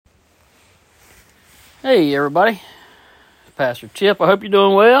Hey everybody, Pastor Chip. I hope you're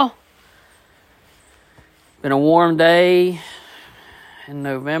doing well. Been a warm day in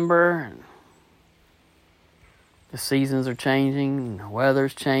November. And the seasons are changing, and the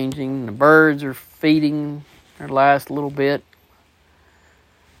weather's changing, and the birds are feeding their last little bit.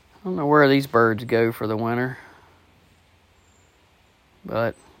 I don't know where these birds go for the winter.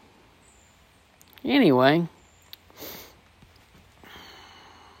 But anyway,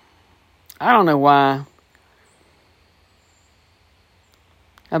 I don't know why.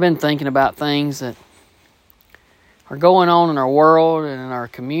 I've been thinking about things that are going on in our world and in our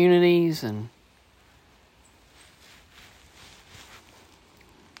communities, and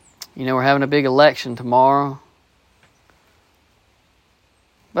we're having a big election tomorrow.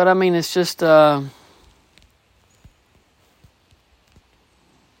 But I mean, it's just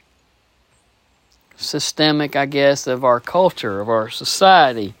systemic, I guess, of our culture, of our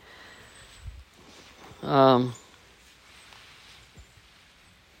society.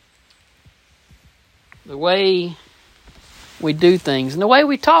 The way we do things and the way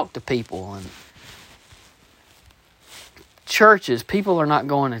we talk to people and churches. People are not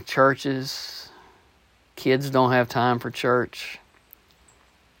going to churches. Kids don't have time for church.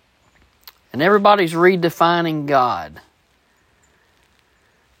 And everybody's redefining God.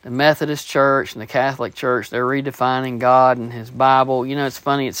 The Methodist Church and the Catholic Church, they're redefining God and His Bible. It's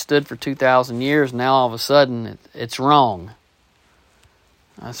funny, it stood for 2,000 years, and now all of a sudden it's wrong.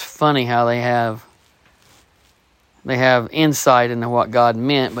 It's funny how they have insight into what God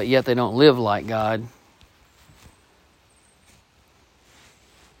meant, but yet they don't live like God.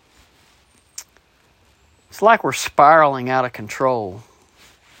 It's like we're spiraling out of control.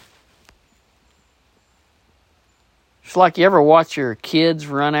 It's like you ever watch your kids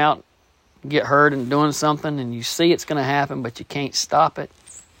run out, get hurt and doing something, and you see it's going to happen, but you can't stop it.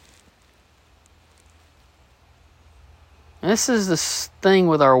 And this is this thing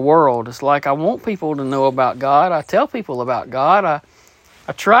with our world. It's like I want people to know about God. I tell people about God.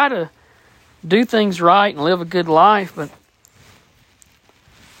 I try to do things right and live a good life, but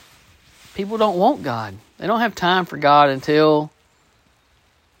people don't want God. They don't have time for God until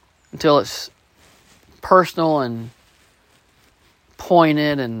it's personal and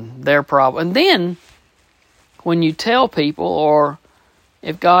pointed and their problem. And then when you tell people, or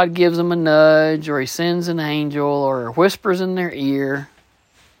if God gives them a nudge, or He sends an angel, or whispers in their ear,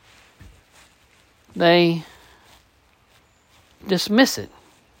 they dismiss it.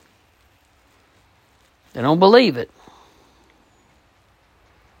 They don't believe it.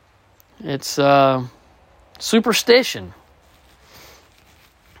 It's superstition.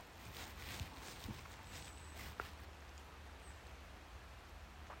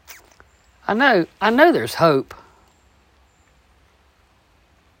 I know there's hope.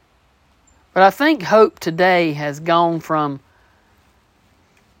 But I think hope today has gone from...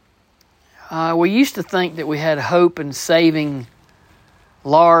 we used to think that we had hope in saving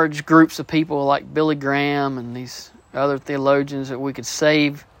large groups of people like Billy Graham and these other theologians, that we could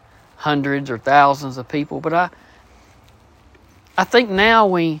save hundreds or thousands of people. But I think now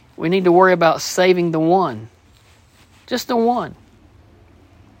we need to worry about saving the one. Just the one.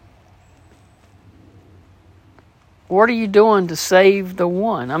 What are you doing to save the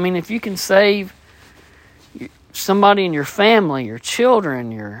one? I mean, if you can save somebody in your family, your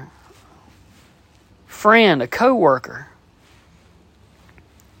children, your friend, a coworker.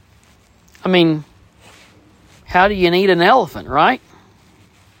 I mean, how do you eat an elephant, right?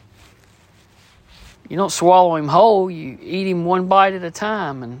 You don't swallow him whole, you eat him one bite at a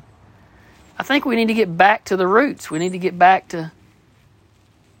time. And I think we need to get back to the roots. We need to get back to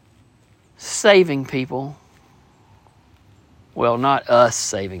saving people. Well, not us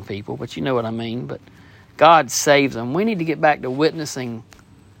saving people, but you know what I mean. But God saves them. We need to get back to witnessing,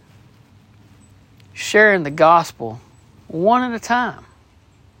 sharing the gospel one at a time.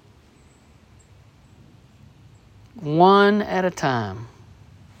 One at a time.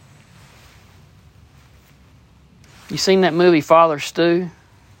 You seen that movie, Father Stu?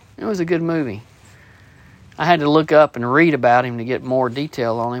 It was a good movie. I had to look up and read about him to get more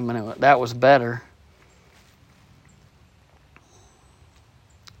detail on him, and that was better.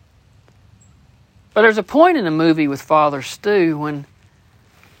 But there's a point in the movie with Father Stu when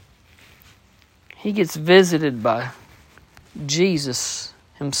he gets visited by Jesus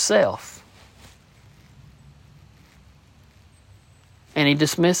himself. And he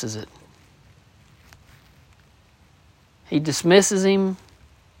dismisses it. He dismisses him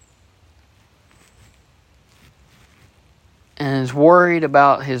and is worried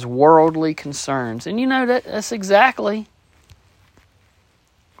about his worldly concerns. And that's exactly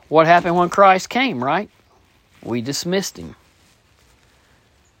what happened when Christ came, right? We dismissed him.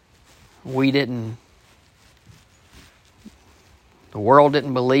 The world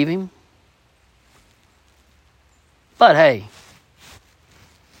didn't believe him. But hey,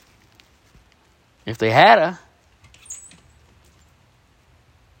 if they had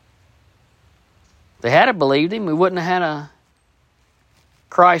believed him, we wouldn't have had a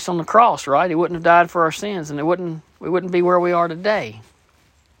Christ on the cross, right? He wouldn't have died for our sins, and we wouldn't be where we are today.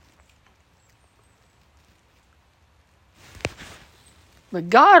 But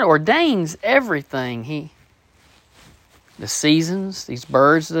God ordains everything. The seasons, these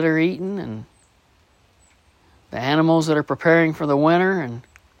birds that are eaten, and the animals that are preparing for the winter, and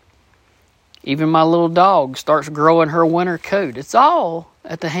even my little dog starts growing her winter coat. It's all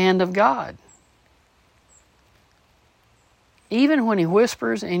at the hand of God. Even when he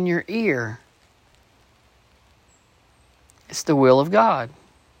whispers in your ear, it's the will of God.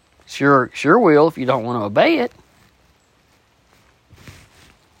 It's your will if you don't want to obey it.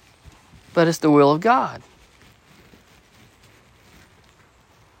 But it's the will of God.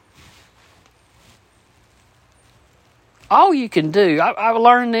 All you can do, I've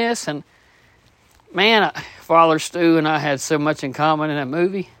learned this, and man, Father Stu and I had so much in common in that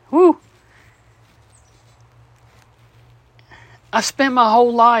movie. Woo! I spent my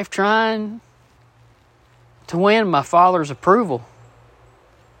whole life trying to win my Father's approval.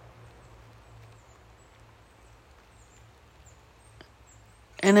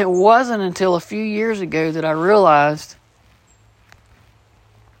 And it wasn't until a few years ago that I realized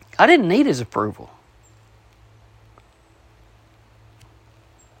I didn't need his approval.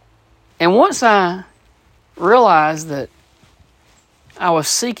 And once I realized that I was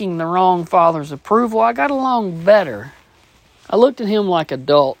seeking the wrong Father's approval, I got along better. I looked at him like an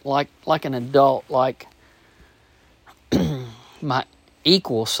adult, like my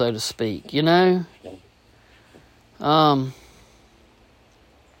equal, so to speak, you know?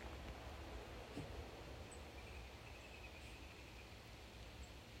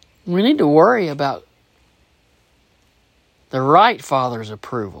 We need to worry about the right Father's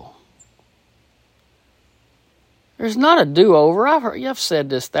approval. There's not a do-over. I've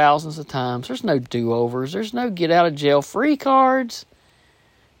said this thousands of times. There's no do-overs. There's no get-out-of-jail-free cards.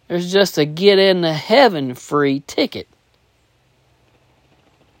 There's just a get-into-heaven-free ticket.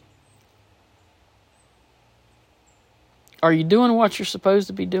 Are you doing what you're supposed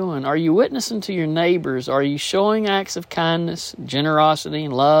to be doing? Are you witnessing to your neighbors? Are you showing acts of kindness, generosity,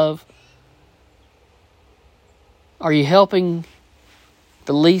 and love? Are you helping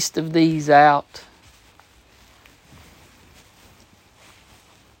the least of these out?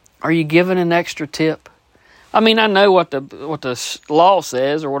 Are you giving an extra tip? I mean, I know what the law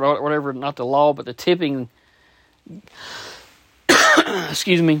says, or whatever, not the law, but the tipping,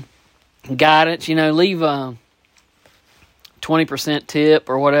 guidance, leave a 20% tip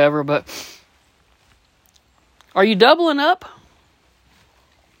or whatever, but are you doubling up?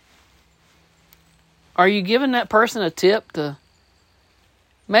 Are you giving that person a tip to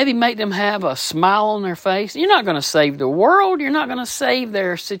maybe make them have a smile on their face? You're not going to save the world. You're not going to save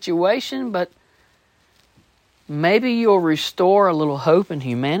their situation, but maybe you'll restore a little hope in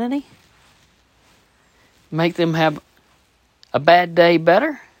humanity. Make them have a bad day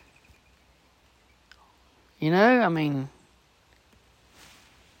better.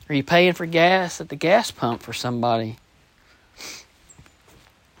 Are you paying for gas at the gas pump for somebody?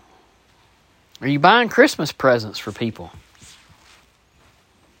 Are you buying Christmas presents for people?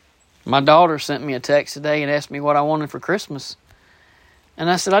 My daughter sent me a text today and asked me what I wanted for Christmas. And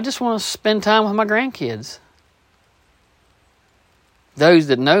I said, I just want to spend time with my grandkids. Those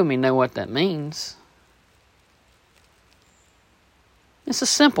that know me know what that means. It's a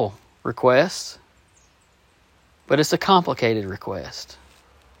simple request, but it's a complicated request.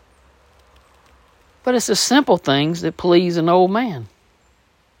 But it's the simple things that please an old man.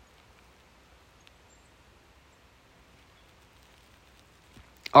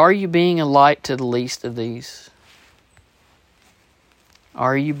 Are you being a light to the least of these?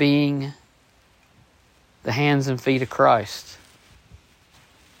 Are you being the hands and feet of Christ?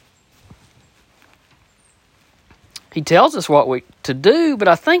 He tells us what to do, but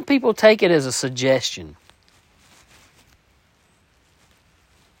I think people take it as a suggestion.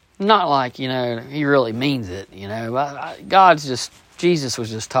 Not like, he really means it, Jesus was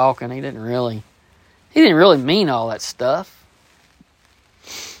just talking. He didn't really mean all that stuff.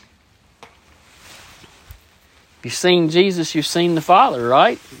 If you've seen Jesus, you've seen the Father,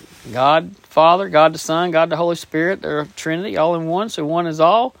 right? God Father, God the Son, God the Holy Spirit. They're a Trinity, all in one, so one is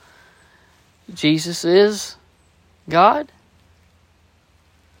all. Jesus is God.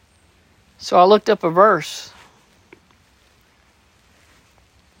 So I looked up a verse.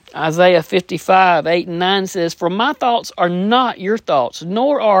 Isaiah 55, 8 and 9 says, "For my thoughts are not your thoughts,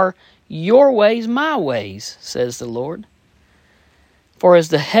 nor are your ways my ways, says the Lord. For as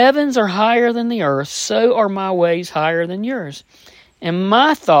the heavens are higher than the earth, so are my ways higher than yours, and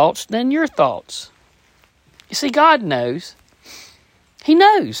my thoughts than your thoughts." You see, God knows. He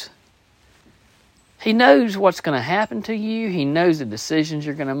knows. He knows what's going to happen to you. He knows the decisions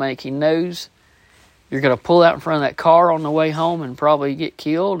you're going to make. He knows you're going to pull out in front of that car on the way home and probably get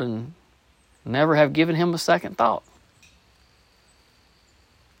killed and never have given Him a second thought.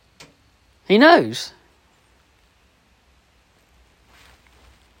 He knows.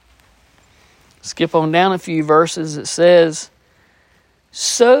 Skip on down a few verses. It says,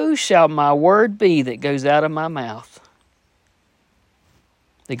 "So shall my word be that goes out of my mouth,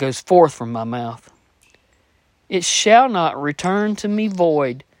 that goes forth from my mouth. It shall not return to me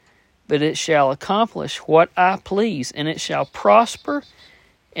void, but it shall accomplish what I please, and it shall prosper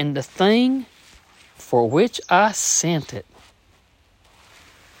in the thing for which I sent it."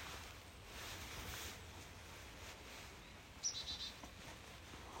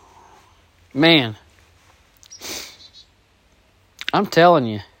 Man, I'm telling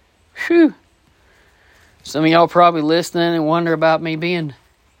you, whew. Some of y'all probably listening and wonder about me being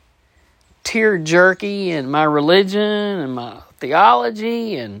tear-jerky and my religion and my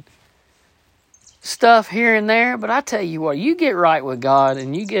theology and stuff here and there. But I tell you what, you get right with God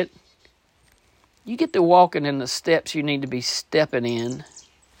and you get to walking in the steps you need to be stepping in.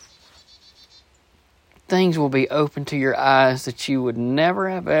 Things will be open to your eyes that you would never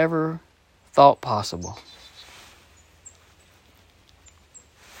have ever thought possible.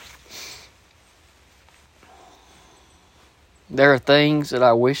 There are things that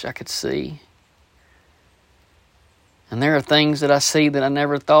I wish I could see. And there are things that I see that I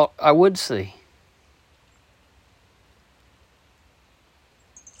never thought I would see.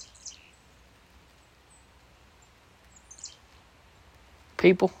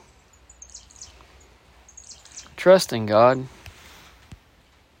 People, trust in God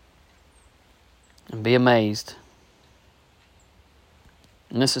and be amazed.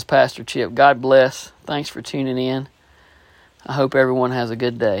 And this is Pastor Chip. God bless. Thanks for tuning in. I hope everyone has a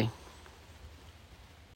good day.